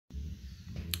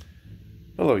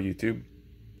Hello, YouTube.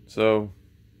 So,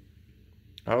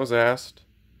 I was asked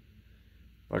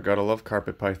I gotta love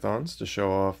carpet pythons to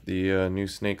show off the new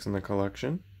snakes in the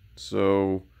collection.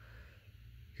 So,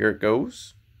 here it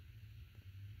goes.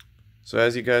 So,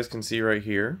 as you guys can see right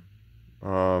here,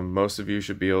 most of you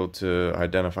should be able to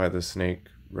identify this snake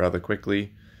rather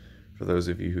quickly. For those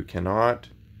of you who cannot,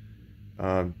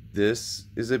 this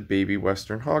is a baby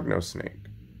western hognose snake.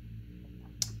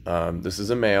 This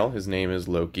is a male. His name is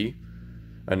Loki.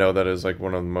 I know that is like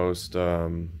one of the most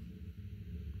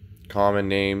common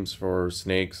names for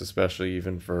snakes, especially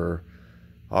even for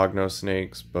hognose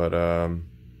snakes, but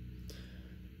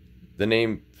the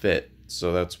name fit,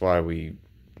 so that's why we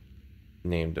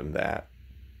named him that.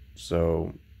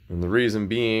 So, and the reason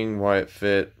being why it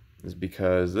fit is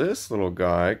because this little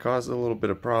guy caused a little bit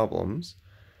of problems,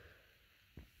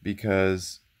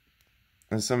 because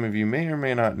as some of you may or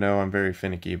may not know, I'm very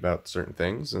finicky about certain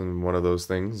things, and one of those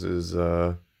things is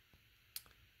the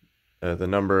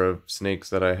number of snakes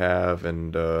that I have,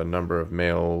 and number of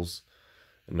males,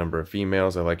 and number of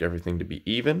females. I like everything to be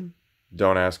even.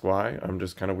 Don't ask why. I'm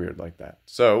just kind of weird like that.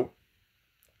 So,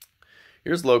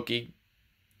 here's Loki.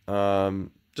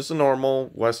 Just a normal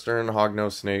western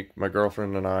hognose snake. My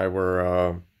girlfriend and I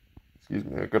were, excuse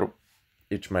me, I gotta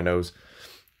itch my nose.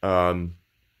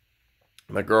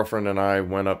 My girlfriend and I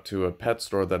went up to a pet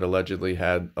store that allegedly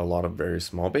had a lot of very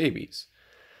small babies.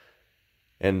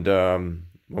 And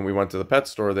when we went to the pet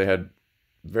store, they had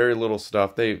very little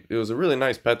stuff. It was a really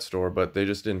nice pet store, but they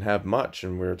just didn't have much.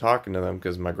 And we were talking to them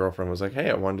because my girlfriend was like, hey,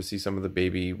 I wanted to see some of the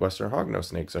baby western hognose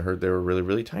snakes. I heard they were really,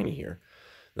 really tiny here.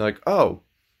 They're like, oh,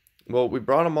 well, we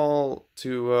brought them all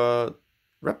to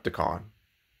Repticon.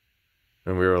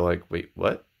 And we were like, wait,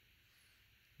 what?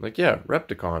 Like, yeah,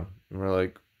 Repticon. And we're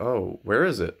like, oh, where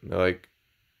is it? And they're like,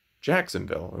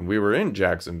 Jacksonville. And we were in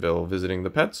Jacksonville visiting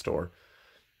the pet store.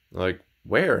 They're like,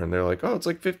 where? And they're like, oh, it's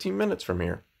like 15 minutes from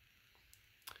here.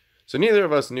 So neither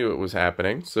of us knew it was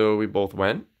happening, so we both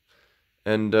went.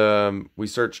 And we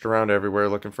searched around everywhere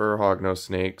looking for a hognose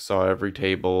snake, saw every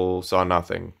table, saw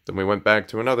nothing. Then we went back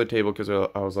to another table because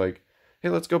I was like, hey,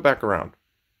 let's go back around.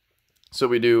 So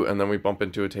we do, and then we bump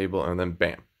into a table, and then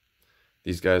bam.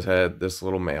 These guys had this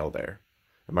little male there.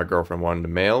 And my girlfriend wanted a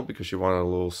male because she wanted a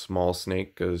little small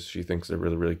snake because she thinks they're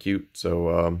really, really cute.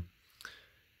 So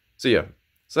yeah.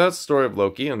 So that's the story of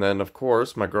Loki. And then, of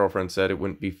course, my girlfriend said it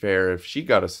wouldn't be fair if she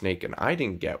got a snake and I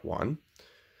didn't get one.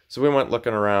 So we went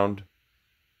looking around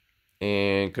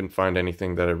and couldn't find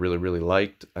anything that I really, really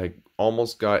liked. I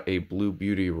almost got a blue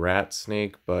beauty rat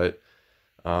snake, but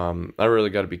I really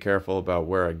got to be careful about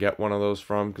where I get one of those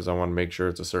from because I want to make sure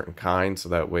it's a certain kind, so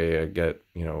that way I get,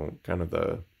 you know, kind of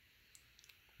the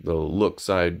looks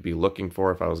I'd be looking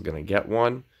for if I was going to get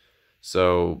one.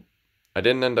 So I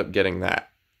didn't end up getting that.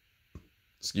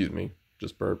 Excuse me,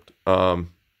 just burped. But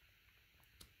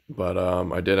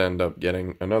I did end up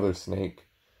getting another snake.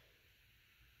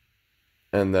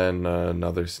 And then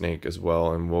another snake as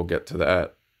well, and we'll get to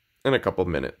that in a couple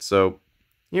minutes. So,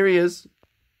 here he is.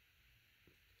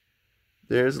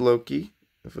 There's Loki.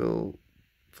 If it'll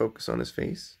focus on his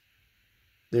face.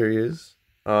 There he is.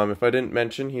 If I didn't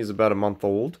mention, he's about a month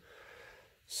old.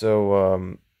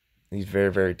 So, he's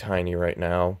very, very tiny right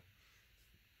now.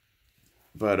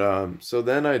 But, so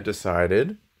then I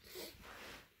decided,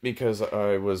 because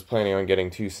I was planning on getting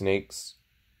 2 snakes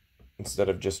instead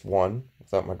of just one,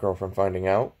 without my girlfriend finding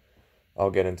out.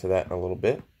 I'll get into that in a little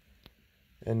bit.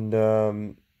 And,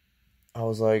 I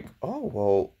was like, oh,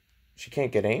 well, she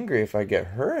can't get angry if I get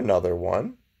her another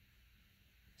one.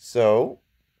 So,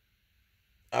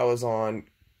 I was on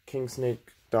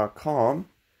kingsnake.com,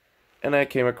 and I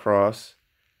came across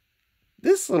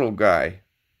this little guy.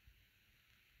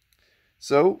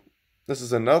 So, this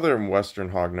is another western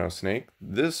hognose snake.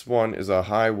 This one is a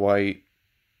high white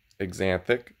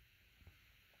axanthic.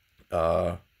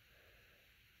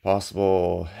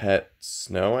 Possible het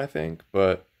snow, I think,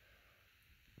 but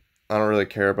I don't really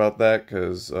care about that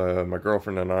because my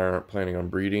girlfriend and I aren't planning on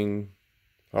breeding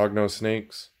hognose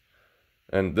snakes.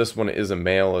 And this one is a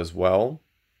male as well.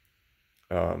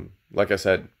 Like I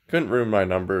said, couldn't ruin my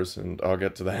numbers, and I'll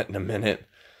get to that in a minute.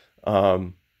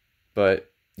 But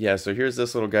yeah, so here's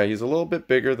this little guy. He's a little bit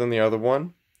bigger than the other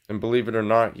one. And believe it or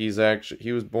not,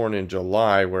 he was born in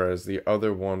July, whereas the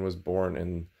other one was born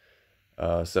in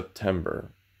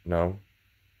September. No,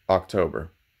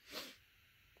 October.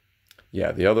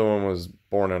 Yeah, the other one was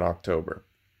born in October.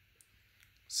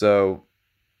 So,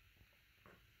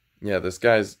 yeah, this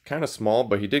guy's kind of small,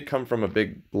 but he did come from a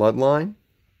big bloodline.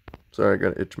 Sorry, I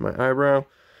got to itch my eyebrow.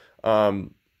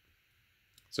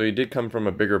 So he did come from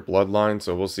a bigger bloodline,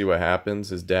 so we'll see what happens.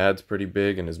 His dad's pretty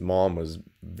big, and his mom was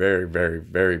very, very,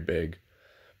 very big.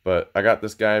 But I got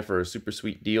this guy for a super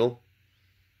sweet deal.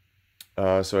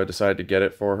 So I decided to get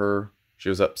it for her. She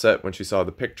was upset when she saw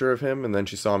the picture of him, and then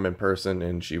she saw him in person,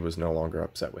 and she was no longer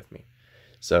upset with me.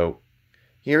 So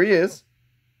here he is.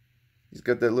 He's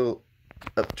got that little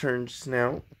upturned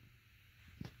snout.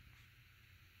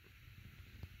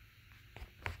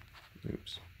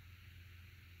 Oops.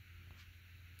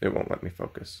 It won't let me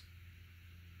focus.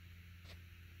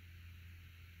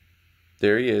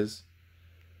 There he is.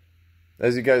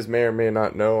 As you guys may or may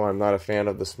not know, I'm not a fan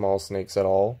of the small snakes at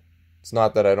all. It's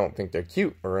not that I don't think they're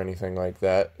cute or anything like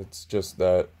that. It's just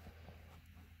that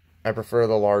I prefer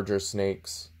the larger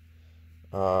snakes.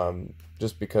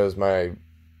 Just because my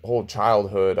whole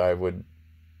childhood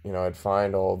I'd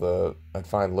find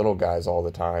little guys all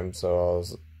the time. So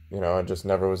I just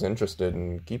never was interested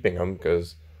in keeping them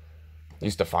because I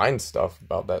used to find stuff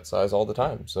about that size all the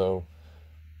time. So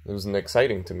it wasn't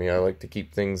exciting to me. I like to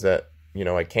keep things that,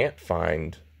 I can't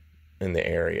find in the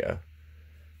area.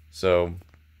 So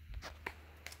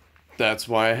that's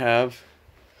why I have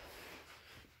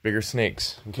bigger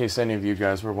snakes, in case any of you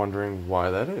guys were wondering why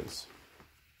that is.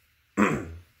 And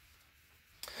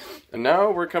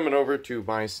now we're coming over to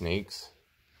my snakes.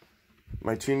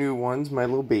 My two new ones, my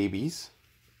little babies.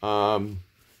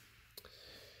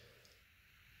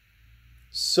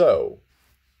 So,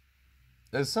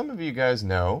 as some of you guys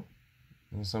know,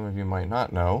 and some of you might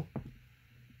not know,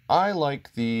 I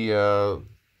like the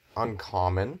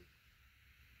uncommon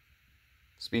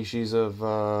species of,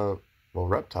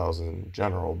 reptiles in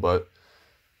general, but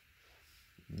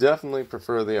definitely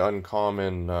prefer the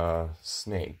uncommon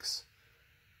snakes.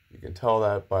 You can tell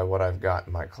that by what I've got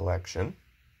in my collection.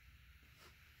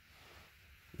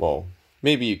 Well,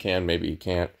 maybe you can, maybe you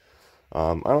can't.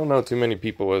 I don't know too many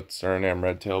people with Suriname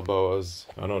red-tailed boas.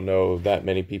 I don't know that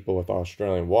many people with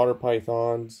Australian water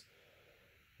pythons.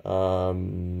 I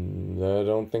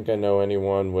don't think I know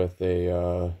anyone with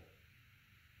a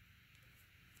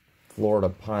Florida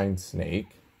pine snake.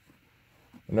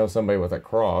 I know somebody with a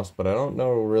cross, but I don't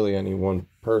know really anyone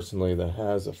personally that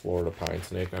has a Florida pine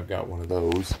snake. I've got one of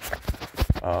those.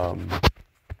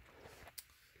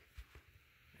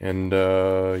 And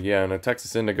a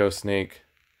Texas indigo snake.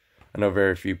 I know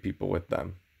very few people with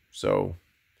them. So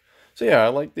yeah, I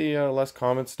like the less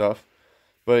common stuff.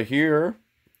 But here,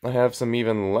 I have some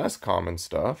even less common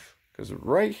stuff. Because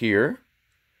right here,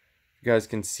 you guys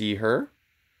can see her.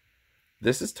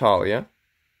 This is Thalia.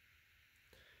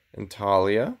 And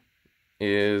Thalia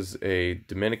is a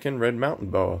Dominican red mountain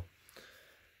boa.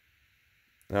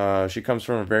 She comes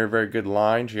from a very, very good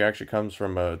line. She actually comes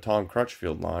from a Tom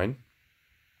Crutchfield line.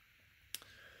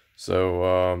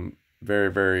 So,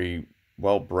 very, very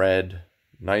well bred,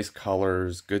 nice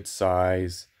colors, good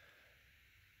size.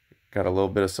 Got a little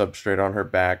bit of substrate on her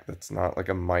back that's not like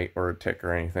a mite or a tick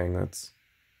or anything. It's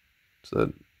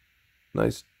a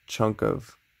nice chunk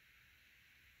of,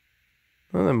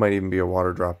 well, that might even be a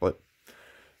water droplet.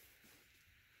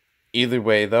 Either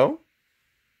way, though,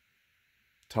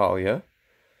 Thalia.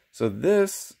 So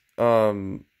this,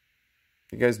 you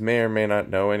guys may or may not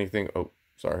know anything. Oh,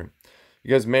 sorry. You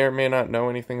guys may or may not know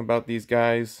anything about these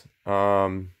guys.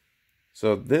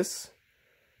 So this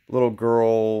little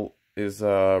girl is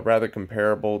rather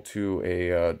comparable to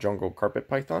a jungle carpet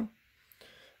python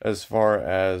as far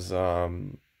as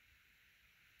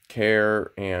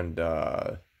care and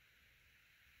as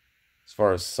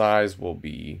far as size will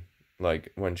be.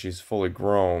 Like when she's fully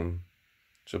grown,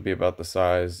 she'll be about the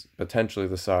size, potentially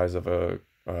the size of a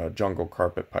jungle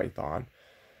carpet python.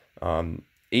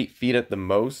 8 feet at the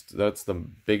most. That's the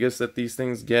biggest that these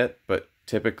things get, but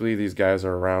typically these guys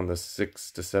are around the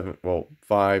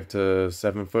 5 to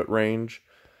 7 foot range.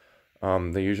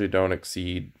 They usually don't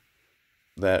exceed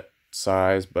that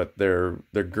size, but their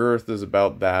girth is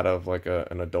about that of like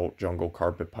an adult jungle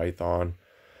carpet python.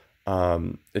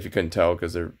 If you couldn't tell,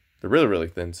 because they're really, really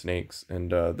thin snakes. And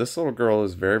this little girl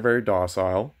is very, very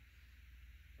docile.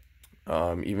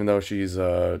 Even though she's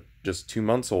just 2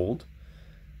 months old.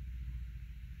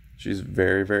 She's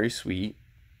very, very sweet.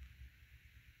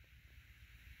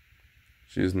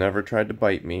 She's never tried to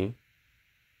bite me.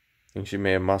 I think she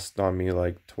may have musked on me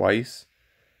like twice.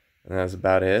 And that's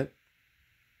about it.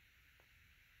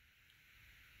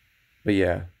 But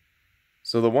yeah.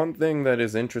 So the one thing that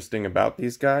is interesting about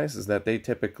these guys is that they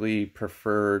typically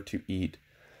prefer to eat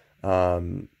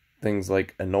things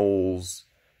like anoles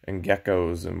and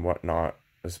geckos and whatnot,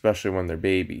 especially when they're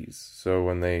babies. So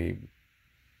when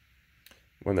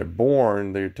they're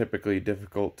born, they're typically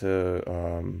difficult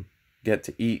to get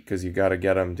to eat because you got to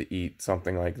get them to eat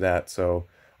something like that. So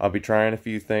I'll be trying a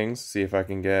few things, see if I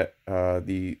can get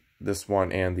the this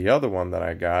one and the other one that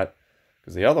I got,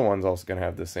 because the other one's also going to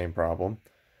have the same problem.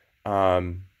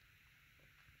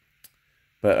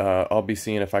 But I'll be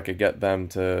seeing if I could get them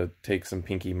to take some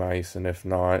pinky mice, and if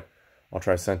not, I'll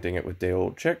try scenting it with day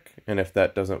old chick. And if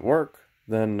that doesn't work,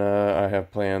 then I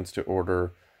have plans to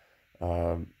order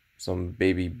some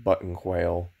baby button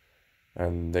quail,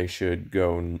 and they should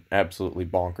go absolutely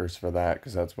bonkers for that,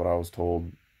 because that's what I was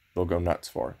told they'll go nuts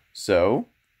for. So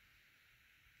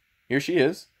here she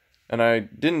is. And I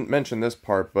didn't mention this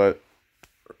part, but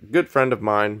a good friend of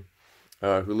mine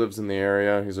who lives in the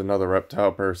area, he's another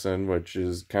reptile person, which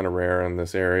is kind of rare in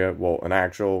this area. Well, an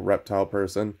actual reptile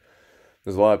person.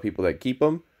 There's a lot of people that keep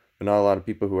them, but not a lot of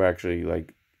people who actually,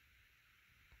 like,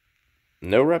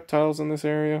 know reptiles in this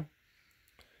area.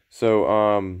 So,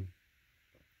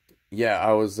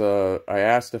 yeah, I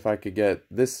asked if I could get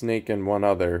this snake and one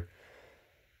other,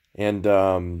 and,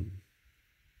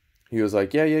 he was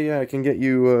like, yeah, I can get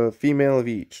you a female of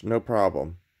each, no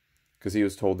problem. Because he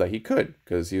was told that he could,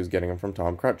 because he was getting them from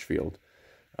Tom Crutchfield.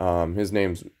 His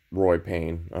name's Roy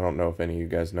Payne. I don't know if any of you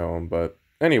guys know him, but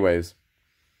anyways,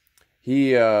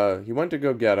 he went to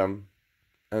go get him,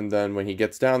 and then when he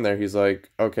gets down there, he's like,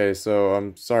 okay, so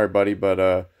I'm sorry, buddy,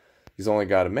 but he's only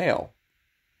got a male.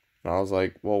 And I was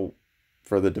like, well,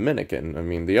 for the Dominican, I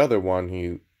mean, the other one,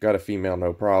 he got a female,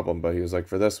 no problem, but he was like,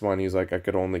 for this one, he's like, I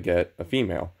could only get a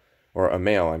female, or a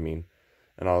male, I mean.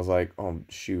 And I was like, oh,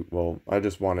 shoot, well, I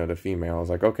just wanted a female. I was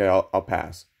like, okay, I'll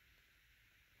pass.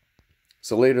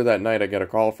 So later that night, I get a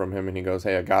call from him, and he goes,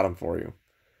 hey, I got him for you.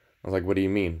 I was like, what do you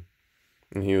mean?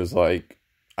 And he was like,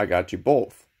 I got you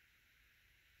both.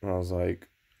 And I was like,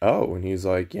 oh. And he's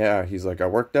like, yeah. He's like, I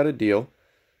worked out a deal.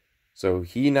 So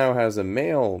he now has a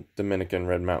male Dominican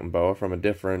red mountain boa from a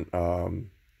different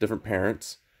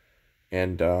parents.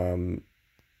 And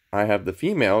I have the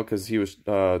female, because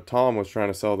Tom was trying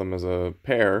to sell them as a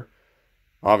pair.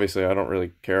 Obviously, I don't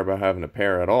really care about having a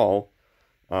pair at all.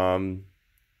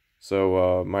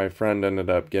 So my friend ended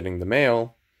up getting the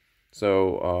male.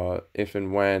 So if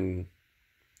and when,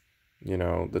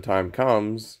 the time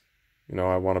comes,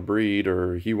 I want to breed,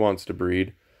 or he wants to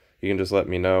breed, he can just let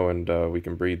me know, and we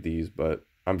can breed these. But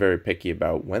I'm very picky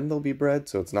about when they'll be bred,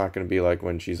 so it's not going to be like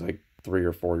when she's like 3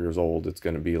 or 4 years old. It's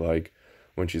going to be like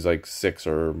when she's like 6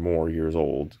 or more years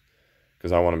old,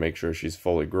 because I want to make sure she's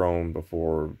fully grown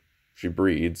before she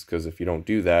breeds, because if you don't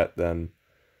do that, then,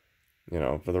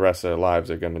 for the rest of their lives,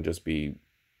 they're going to just be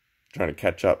trying to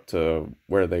catch up to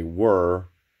where they were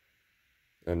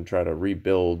and try to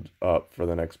rebuild up for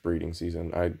the next breeding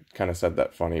season. I kind of said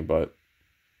that funny, but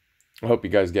I hope you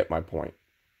guys get my point.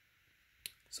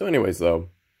 So anyways, though,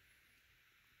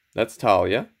 that's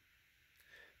Thalia,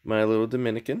 my little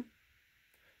Dominican.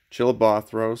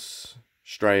 Chilobothros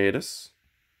striatus.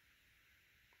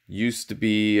 Used to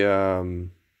be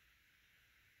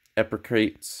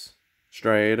Epicrates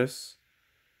striatus.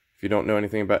 If you don't know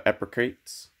anything about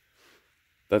Epicrates,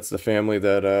 that's the family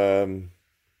that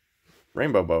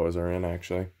rainbow boas are in,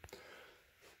 actually.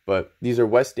 But these are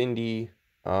West Indies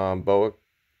boas.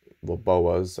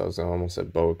 I almost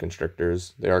said boa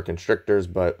constrictors. They are constrictors,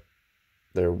 but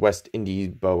they're West Indies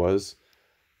boas.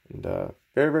 And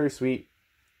very, very sweet.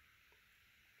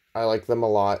 I like them a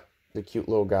lot. They're cute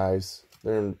little guys.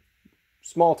 They're in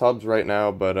small tubs right now,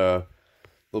 but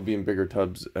they'll be in bigger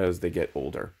tubs as they get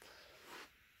older.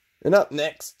 And up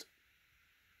next,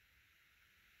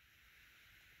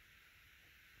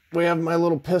 we have my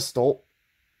little pistol.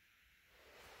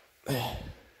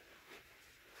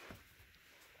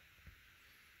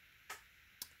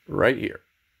 Right here.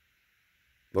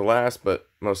 The last, but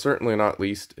most certainly not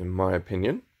least, in my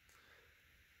opinion.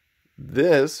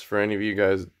 This, for any of you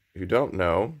guys who don't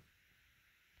know,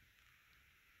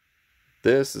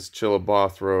 this is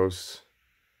Chilobothros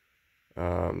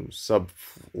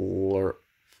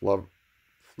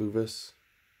subfluvis.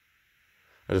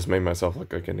 I just made myself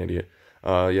look like an idiot.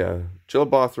 Yeah,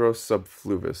 Chilobothros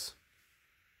subfluvis.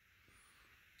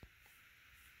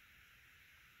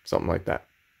 Something like that.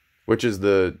 Which is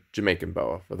the Jamaican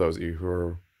boa, for those of you who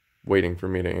are waiting for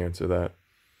me to answer that.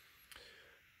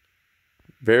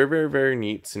 Very, very, very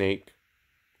neat snake.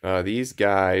 These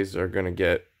guys are going to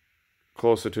get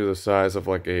closer to the size of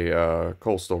like a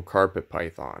coastal carpet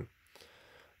python.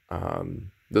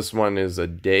 This one is a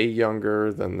day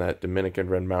younger than that Dominican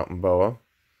red mountain boa.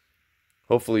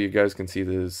 Hopefully you guys can see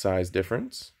the size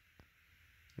difference.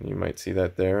 You might see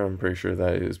that there. I'm pretty sure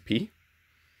that is P.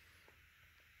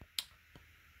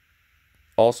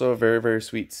 Also a very, very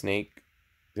sweet snake.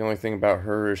 The only thing about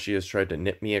her is she has tried to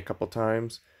nip me a couple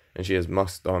times, and she has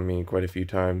musked on me quite a few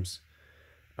times.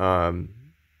 But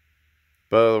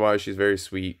otherwise, she's very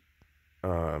sweet.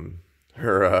 Her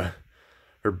her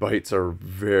bites are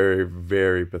very,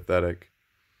 very pathetic.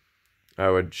 I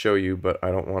would show you, but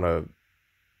I don't want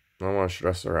to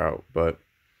stress her out. But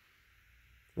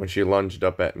when she lunged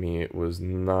up at me, it was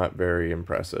not very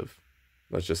impressive.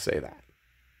 Let's just say that.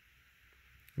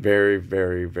 Very,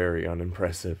 very, very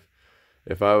unimpressive.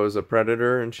 If I was a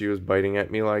predator and she was biting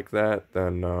at me like that,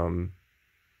 then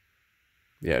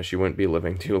yeah, she wouldn't be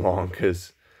living too long,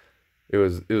 because it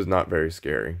was not very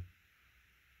scary.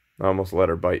 I almost let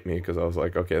her bite me because I was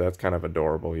like, okay, that's kind of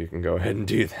adorable. You can go ahead and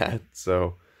do that.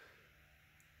 So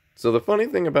the funny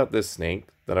thing about this snake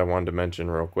that I wanted to mention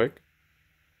real quick,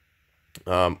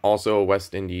 also a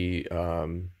West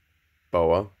Indian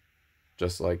boa,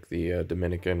 just like the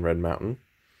Dominican Red Mountain.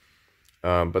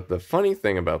 But the funny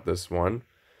thing about this one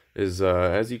is,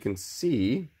 as you can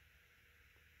see,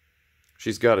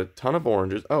 she's got a ton of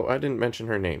oranges. Oh, I didn't mention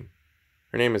her name.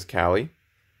 Her name is Kali.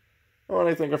 Oh, and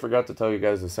I think I forgot to tell you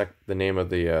guys the name of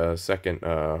the second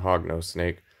hognose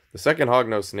snake. The second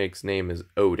hognose snake's name is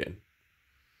Odin.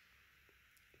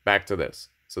 Back to this.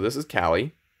 So this is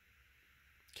Kali.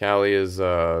 Kali is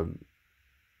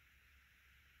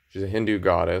she's a Hindu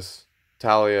goddess.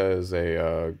 Thalia is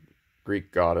a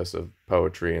Greek goddess of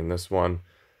poetry, and this one,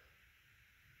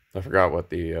 I forgot what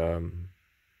the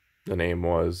name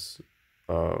was,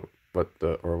 what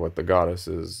the goddess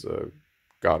is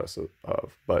goddess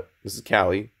of, but this is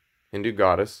Kali, Hindu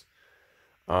goddess.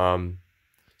 So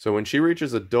when she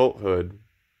reaches adulthood,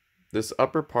 this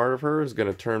upper part of her is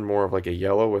going to turn more of like a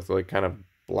yellow with like kind of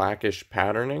blackish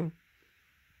patterning,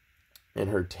 and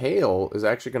her tail is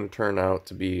actually going to turn out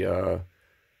to be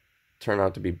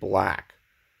black.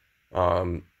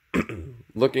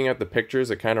 Looking at the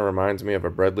pictures, it kind of reminds me of a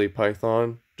Bredli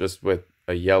python, just with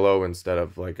a yellow instead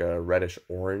of like a reddish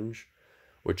orange.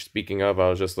 Which, speaking of, I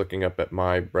was just looking up at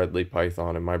my Bredli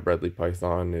python, and my Bredli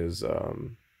python is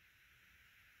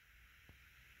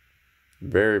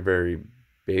very, very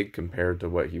big compared to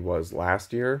what he was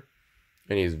last year,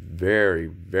 and he's very,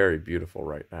 very beautiful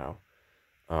right now.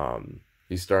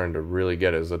 He's starting to really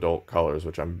get his adult colors,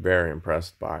 which I'm very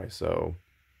impressed by, so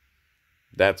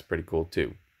that's pretty cool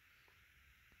too.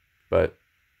 But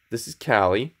this is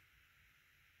Kali.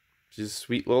 She's a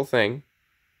sweet little thing.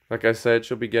 Like I said,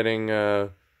 she'll be getting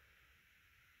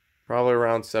probably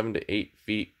around 7 to 8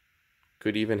 feet.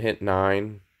 Could even hit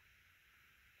 9.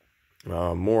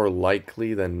 More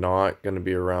likely than not, going to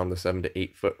be around the 7 to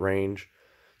 8 foot range.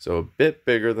 So a bit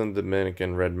bigger than the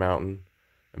Dominican Red Mountain.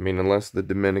 I mean, unless the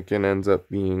Dominican ends up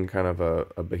being kind of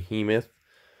a behemoth.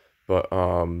 But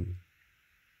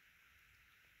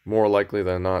more likely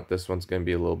than not, this one's going to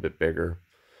be a little bit bigger.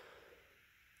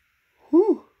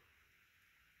 Whew.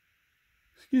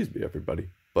 Excuse me, everybody.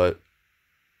 But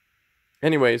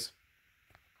anyways,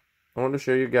 I want to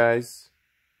show you guys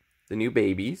the new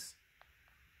babies.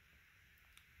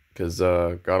 Because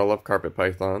gotta love carpet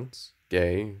pythons.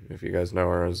 Gay, if you guys know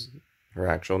her as her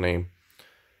actual name.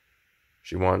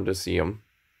 She wanted to see them.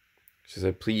 She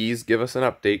said, please give us an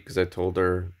update, because I told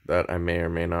her that I may or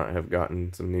may not have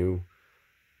gotten some new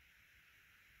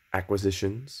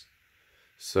acquisitions.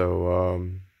 So,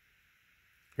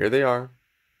 here they are.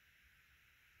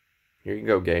 Here you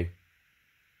go, Gay.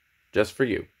 Just for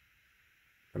you.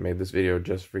 I made this video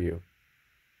just for you.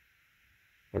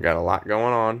 I've got a lot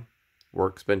going on.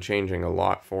 Work's been changing a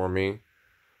lot for me.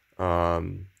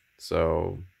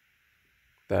 So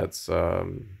that's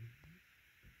been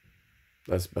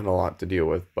a lot to deal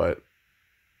with, but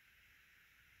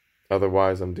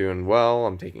otherwise I'm doing well.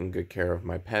 I'm taking good care of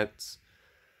my pets.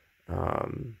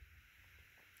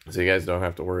 So you guys don't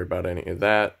have to worry about any of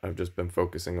that. I've just been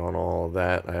focusing on all of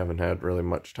that. I haven't had really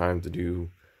much time to do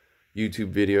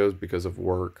YouTube videos because of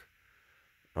work.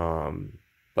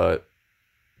 But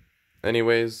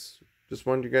anyways, just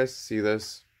wanted you guys to see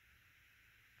this.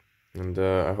 And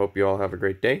I hope you all have a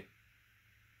great day.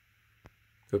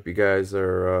 Hope you guys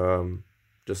are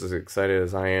just as excited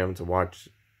as I am to watch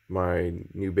my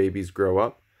new babies grow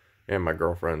up. And my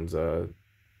girlfriend's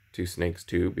 2 snakes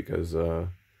too, because I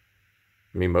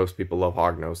mean, most people love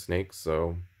hognose snakes,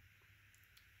 so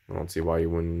I don't see why you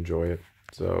wouldn't enjoy it.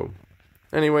 So,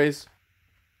 anyways,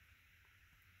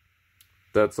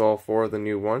 that's all for the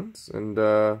new ones, and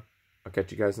I'll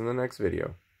catch you guys in the next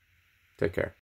video. Take care.